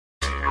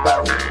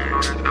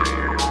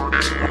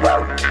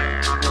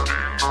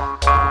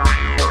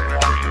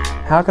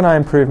How can I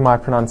improve my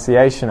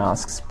pronunciation,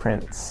 asks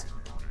Prince.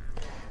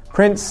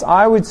 Prince,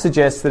 I would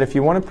suggest that if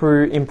you want to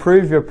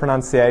improve your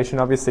pronunciation,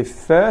 obviously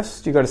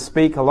first you've got to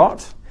speak a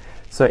lot.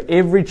 So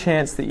every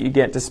chance that you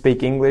get to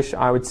speak English,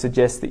 I would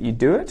suggest that you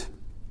do it.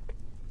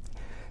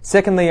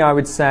 Secondly, I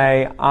would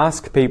say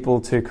ask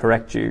people to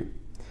correct you.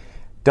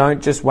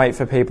 Don't just wait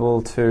for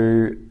people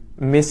to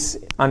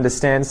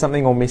misunderstand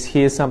something or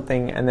mishear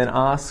something and then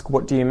ask,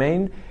 what do you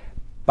mean?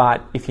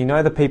 But if you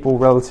know the people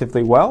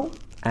relatively well,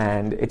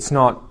 and it's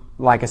not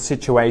like a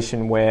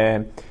situation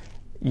where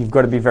you've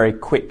got to be very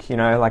quick,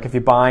 like if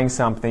you're buying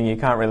something, you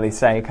can't really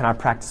say, can I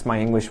practice my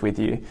English with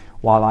you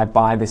while I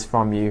buy this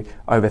from you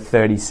over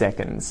 30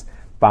 seconds?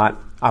 But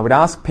I would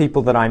ask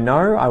people that I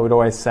know, I would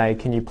always say,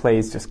 can you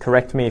please just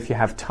correct me if you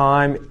have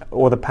time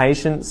or the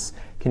patience?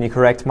 Can you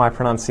correct my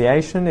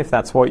pronunciation if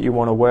that's what you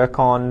want to work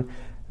on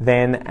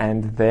then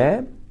and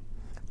there?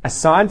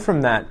 Aside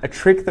from that, a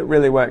trick that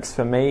really works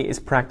for me is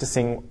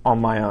practicing on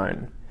my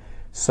own.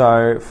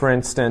 So, for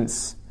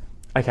instance,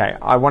 okay,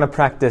 I want to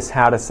practice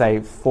how to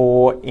say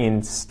for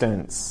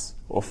instance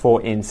or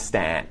for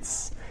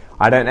instance.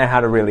 I don't know how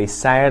to really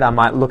say it. I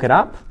might look it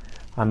up.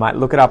 I might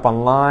look it up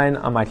online.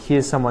 I might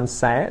hear someone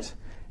say it,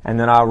 and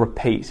then I'll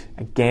repeat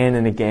again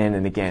and again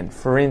and again.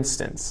 For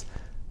instance,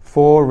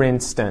 for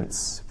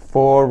instance,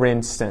 for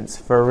instance,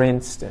 for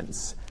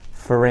instance,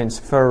 for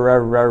instance,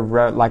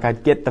 like I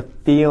get the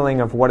feeling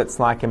of what it's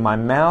like in my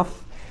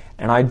mouth,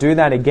 and I do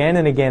that again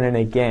and again and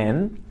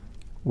again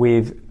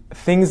with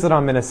things that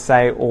I'm going to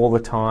say all the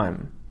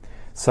time.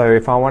 So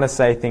if I want to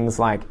say things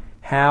like,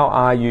 how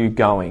are you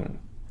going?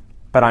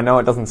 But I know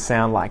it doesn't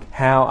sound like,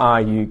 how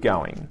are you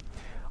going?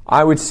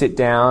 I would sit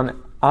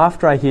down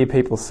after I hear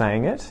people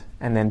saying it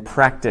and then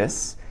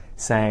practice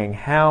saying,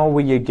 how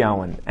were you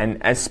going? And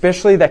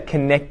especially that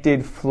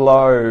connected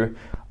flow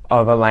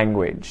of a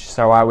language.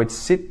 So I would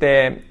sit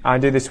there, I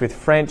do this with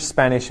French,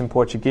 Spanish and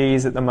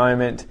Portuguese at the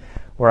moment,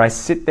 where I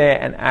sit there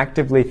and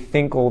actively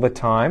think all the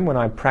time when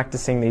I'm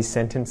practicing these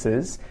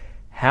sentences,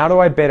 how do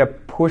I better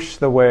push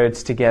the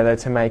words together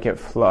to make it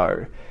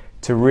flow?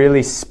 To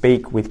really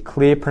speak with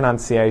clear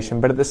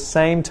pronunciation, but at the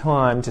same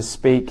time to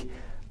speak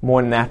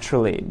more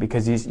naturally,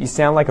 because you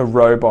sound like a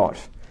robot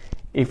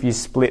if you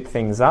split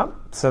things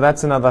up. So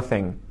that's another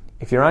thing.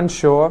 If you're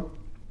unsure,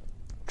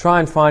 try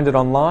and find it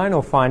online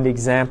or find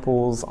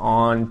examples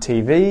on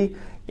TV,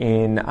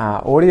 in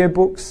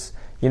audiobooks.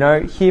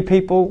 Hear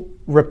people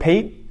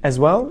repeat as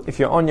well. If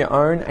you're on your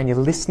own and you're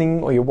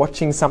listening or you're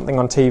watching something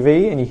on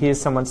TV and you hear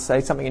someone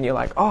say something and you're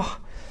like, oh,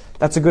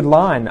 that's a good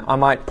line, I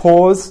might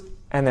pause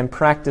and then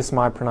practice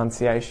my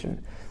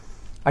pronunciation.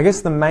 I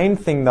guess the main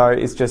thing though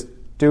is just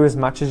do as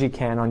much as you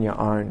can on your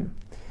own.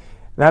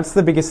 That's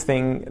the biggest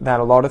thing that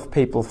a lot of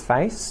people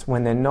face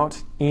when they're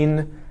not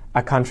in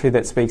a country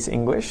that speaks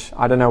English.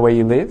 I don't know where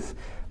you live,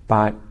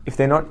 but if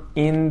they're not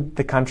in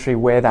the country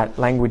where that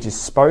language is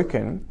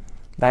spoken,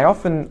 they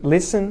often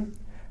listen,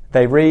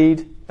 they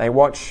read, they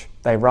watch,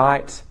 they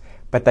write,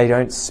 but they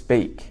don't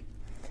speak.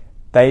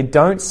 They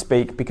don't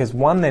speak because,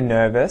 one, they're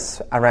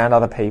nervous around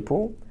other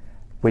people,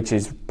 which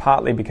is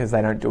partly because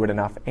they don't do it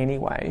enough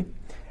anyway.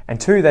 And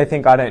two, they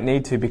think I don't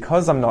need to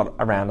because I'm not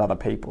around other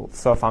people.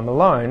 So if I'm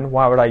alone,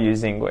 why would I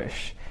use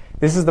English?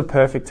 This is the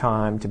perfect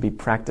time to be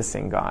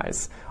practicing,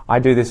 guys. I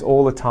do this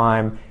all the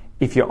time.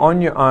 If you're on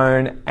your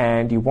own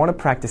and you want to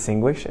practice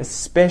English,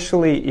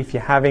 especially if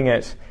you're having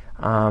it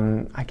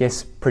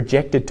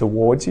projected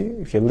towards you,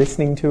 if you're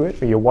listening to it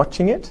or you're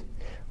watching it,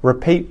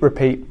 repeat,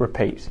 repeat,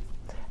 repeat.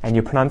 And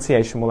your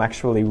pronunciation will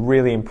actually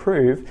really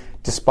improve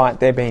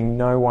despite there being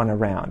no one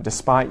around,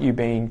 despite you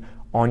being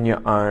on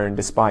your own,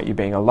 despite you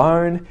being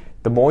alone.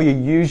 The more you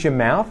use your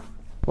mouth,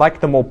 like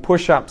the more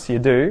push-ups you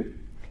do,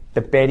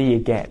 the better you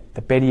get,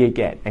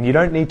 And you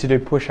don't need to do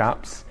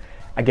push-ups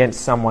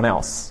against someone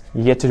else.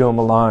 You get to do them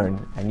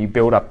alone and you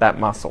build up that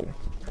muscle.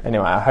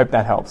 Anyway, I hope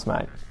that helps,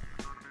 mate.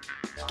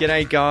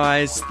 G'day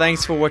guys,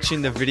 thanks for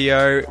watching the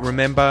video.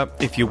 Remember,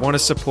 if you want to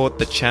support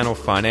the channel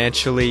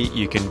financially,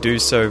 you can do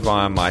so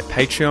via my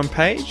Patreon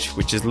page,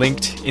 which is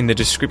linked in the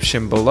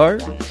description below.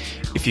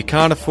 If you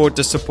can't afford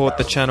to support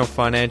the channel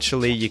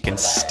financially, you can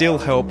still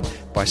help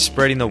by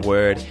spreading the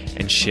word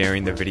and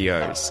sharing the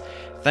videos.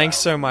 Thanks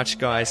so much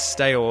guys,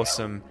 stay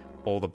awesome, all the